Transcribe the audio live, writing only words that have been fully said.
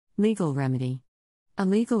Legal remedy. A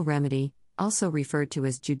legal remedy, also referred to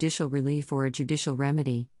as judicial relief or a judicial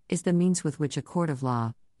remedy, is the means with which a court of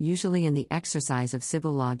law, usually in the exercise of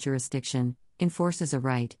civil law jurisdiction, enforces a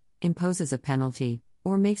right, imposes a penalty,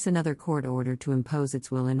 or makes another court order to impose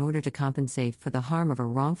its will in order to compensate for the harm of a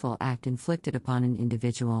wrongful act inflicted upon an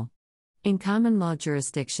individual. In common law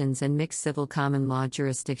jurisdictions and mixed civil common law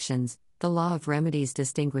jurisdictions, the law of remedies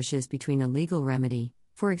distinguishes between a legal remedy,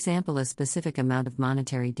 for example a specific amount of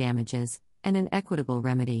monetary damages, and an equitable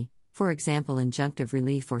remedy, for example injunctive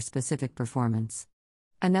relief or specific performance.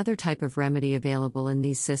 Another type of remedy available in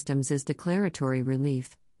these systems is declaratory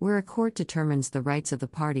relief, where a court determines the rights of the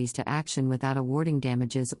parties to action without awarding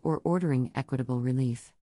damages or ordering equitable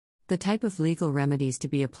relief. The type of legal remedies to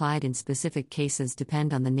be applied in specific cases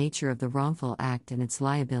depend on the nature of the wrongful act and its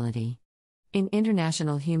liability. In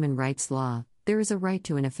international human rights law, there is a right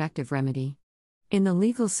to an effective remedy. In the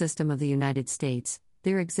legal system of the United States,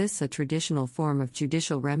 there exists a traditional form of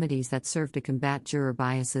judicial remedies that serve to combat juror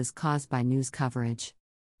biases caused by news coverage.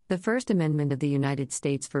 The First Amendment of the United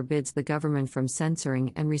States forbids the government from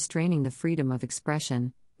censoring and restraining the freedom of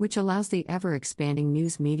expression, which allows the ever-expanding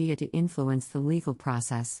news media to influence the legal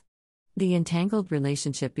process. The entangled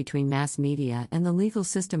relationship between mass media and the legal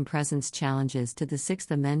system presents challenges to the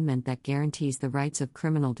Sixth Amendment that guarantees the rights of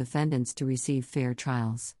criminal defendants to receive fair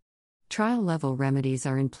trials. Trial-level remedies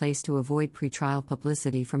are in place to avoid pretrial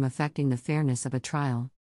publicity from affecting the fairness of a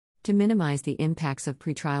trial. To minimize the impacts of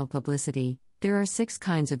pretrial publicity, there are 6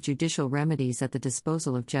 kinds of judicial remedies at the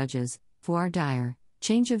disposal of judges: voir dire,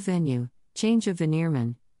 change of venue, change of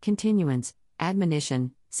venirement, continuance,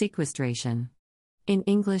 admonition, sequestration. In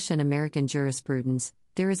English and American jurisprudence,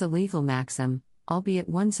 there is a legal maxim, albeit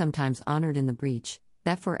one sometimes honored in the breach,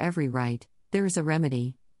 that for every right, there is a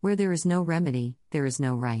remedy; where there is no remedy, there is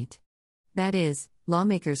no right. That is,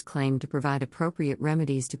 lawmakers claim to provide appropriate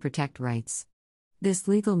remedies to protect rights. This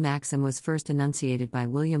legal maxim was first enunciated by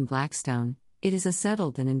William Blackstone. It is a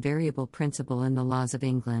settled and invariable principle in the laws of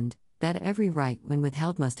England, that every right when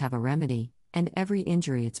withheld must have a remedy, and every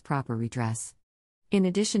injury its proper redress. In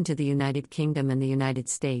addition to the United Kingdom and the United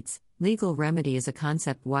States, legal remedy is a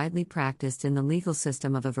concept widely practiced in the legal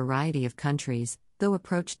system of a variety of countries, though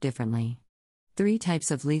approached differently. 3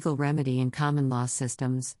 types of legal remedy in common law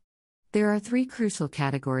systems. There are 3 crucial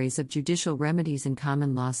categories of judicial remedies in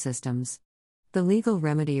common law systems. The legal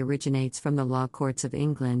remedy originates from the law courts of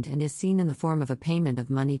England and is seen in the form of a payment of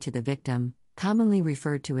money to the victim, commonly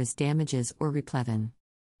referred to as damages or replevin.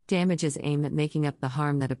 Damages aim at making up the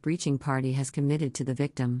harm that a breaching party has committed to the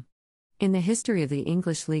victim. In the history of the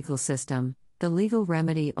English legal system, the legal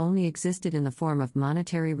remedy only existed in the form of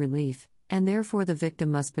monetary relief, and therefore the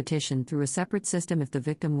victim must petition through a separate system if the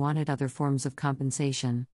victim wanted other forms of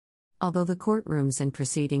compensation. Although the courtrooms and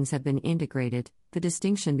proceedings have been integrated, the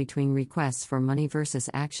distinction between requests for money versus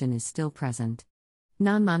action is still present.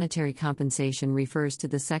 Non-monetary compensation refers to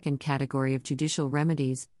the second category of judicial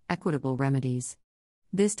remedies, equitable remedies.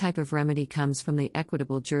 This type of remedy comes from the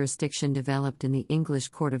equitable jurisdiction developed in the English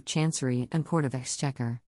Court of Chancery and Court of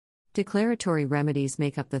Exchequer. Declaratory remedies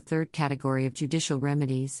make up the third category of judicial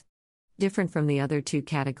remedies. Different from the other 2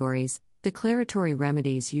 categories, declaratory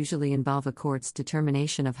remedies usually involve a court's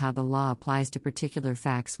determination of how the law applies to particular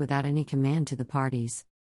facts without any command to the parties.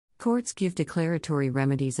 Courts give declaratory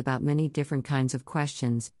remedies about many different kinds of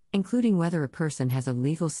questions, including whether a person has a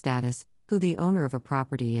legal status, who the owner of a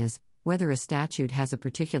property is, whether a statute has a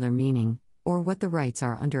particular meaning, or what the rights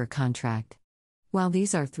are under a contract. While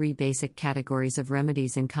these are 3 basic categories of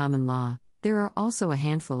remedies in common law, there are also a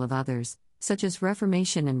handful of others, such as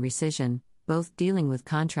reformation and rescission, both dealing with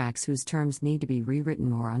contracts whose terms need to be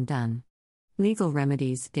rewritten or undone. Legal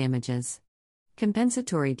remedies, damages.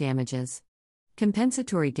 Compensatory damages.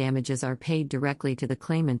 Compensatory damages are paid directly to the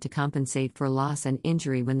claimant to compensate for loss and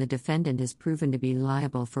injury when the defendant is proven to be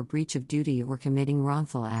liable for breach of duty or committing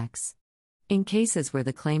wrongful acts. In cases where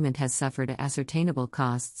the claimant has suffered ascertainable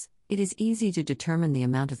costs, it is easy to determine the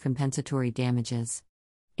amount of compensatory damages.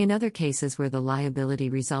 In other cases where the liability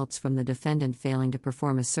results from the defendant failing to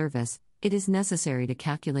perform a service, it is necessary to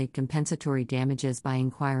calculate compensatory damages by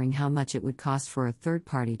inquiring how much it would cost for a third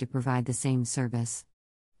party to provide the same service.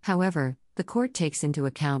 However, the court takes into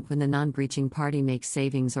account when the non-breaching party makes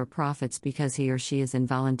savings or profits because he or she is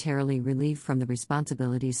involuntarily relieved from the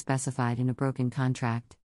responsibilities specified in a broken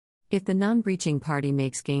contract. If the non-breaching party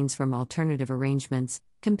makes gains from alternative arrangements,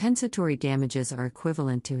 compensatory damages are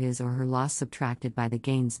equivalent to his or her loss subtracted by the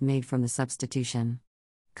gains made from the substitution.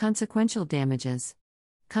 Consequential damages.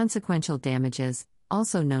 Consequential damages,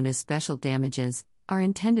 also known as special damages, are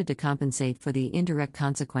intended to compensate for the indirect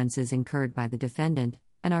consequences incurred by the defendant,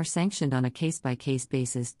 and are sanctioned on a case-by-case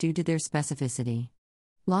basis due to their specificity.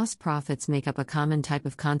 Lost profits make up a common type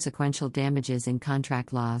of consequential damages in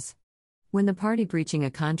contract laws. When the party breaching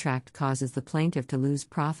a contract causes the plaintiff to lose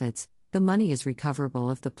profits, the money is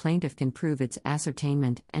recoverable if the plaintiff can prove its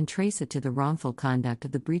ascertainment and trace it to the wrongful conduct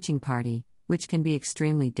of the breaching party, which can be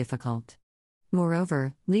extremely difficult.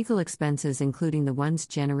 Moreover, legal expenses, including the ones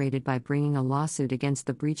generated by bringing a lawsuit against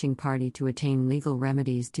the breaching party to attain legal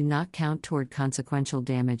remedies, do not count toward consequential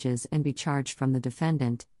damages and be charged from the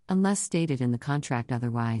defendant, unless stated in the contract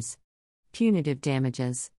otherwise. Punitive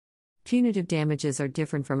damages. Punitive damages are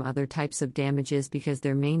different from other types of damages because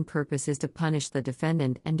their main purpose is to punish the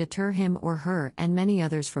defendant and deter him or her and many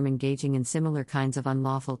others from engaging in similar kinds of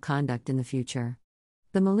unlawful conduct in the future.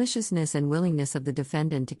 The maliciousness and willingness of the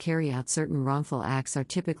defendant to carry out certain wrongful acts are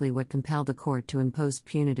typically what compel the court to impose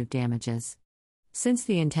punitive damages. Since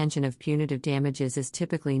the intention of punitive damages is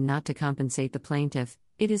typically not to compensate the plaintiff,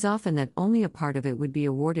 it is often that only a part of it would be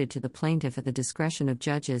awarded to the plaintiff at the discretion of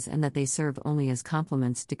judges and that they serve only as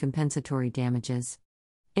complements to compensatory damages.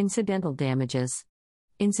 Incidental damages.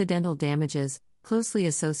 Incidental damages, closely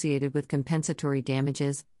associated with compensatory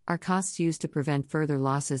damages, are costs used to prevent further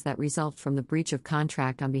losses that result from the breach of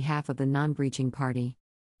contract on behalf of the non-breaching party.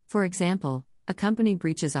 For example, a company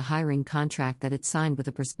breaches a hiring contract that it signed with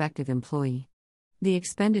a prospective employee. The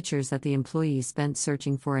expenditures that the employee spent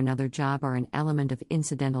searching for another job are an element of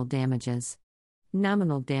incidental damages.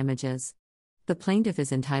 Nominal damages. The plaintiff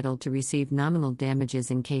is entitled to receive nominal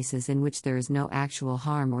damages in cases in which there is no actual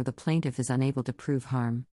harm or the plaintiff is unable to prove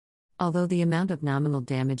harm. Although the amount of nominal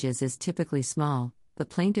damages is typically small, the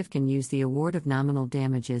plaintiff can use the award of nominal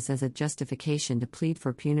damages as a justification to plead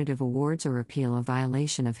for punitive awards or appeal a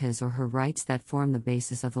violation of his or her rights that form the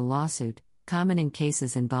basis of the lawsuit, common in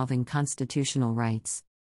cases involving constitutional rights.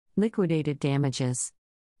 Liquidated damages.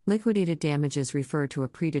 Liquidated damages refer to a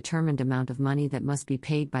predetermined amount of money that must be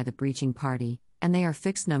paid by the breaching party, and they are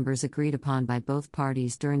fixed numbers agreed upon by both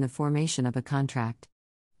parties during the formation of a contract.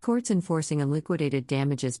 Courts enforcing a liquidated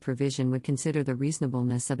damages provision would consider the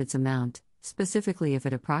reasonableness of its amount, specifically if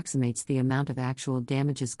it approximates the amount of actual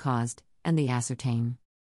damages caused, and the ascertain.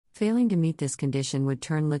 Failing to meet this condition would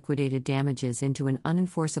turn liquidated damages into an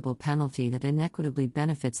unenforceable penalty that inequitably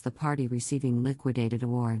benefits the party receiving liquidated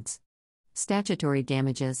awards. Statutory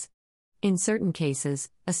damages. In certain cases,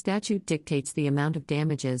 a statute dictates the amount of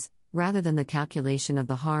damages, rather than the calculation of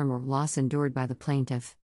the harm or loss endured by the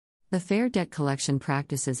plaintiff. The Fair Debt Collection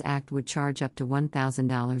Practices Act would charge up to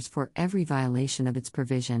 $1,000 for every violation of its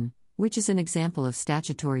provision, which is an example of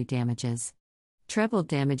statutory damages. Treble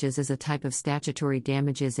damages is a type of statutory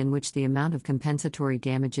damages in which the amount of compensatory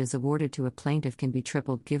damages awarded to a plaintiff can be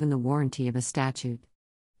tripled given the warranty of a statute.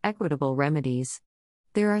 Equitable remedies.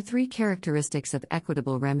 There are three characteristics of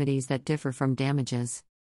equitable remedies that differ from damages.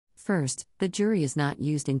 First, the jury is not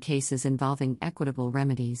used in cases involving equitable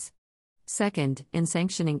remedies. Second, in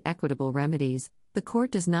sanctioning equitable remedies, the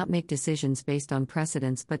court does not make decisions based on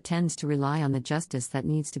precedents but tends to rely on the justice that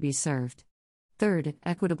needs to be served. Third,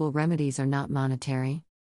 equitable remedies are not monetary.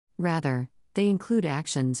 Rather, they include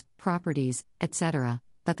actions, properties, etc.,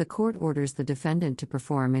 that the court orders the defendant to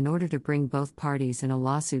perform in order to bring both parties in a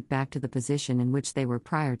lawsuit back to the position in which they were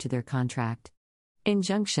prior to their contract.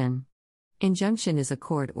 Injunction. Injunction is a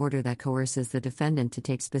court order that coerces the defendant to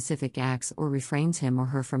take specific acts or refrains him or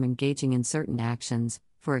her from engaging in certain actions,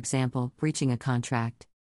 for example, breaching a contract.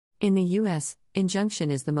 In the U.S., injunction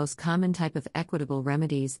is the most common type of equitable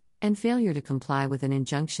remedies, and failure to comply with an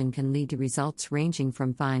injunction can lead to results ranging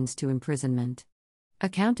from fines to imprisonment.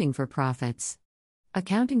 Accounting for profits.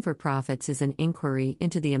 Accounting for profits is an inquiry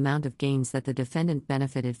into the amount of gains that the defendant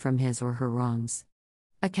benefited from his or her wrongs.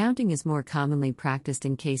 Accounting is more commonly practiced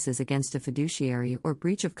in cases against a fiduciary or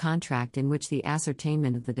breach of contract in which the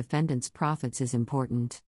ascertainment of the defendant's profits is important.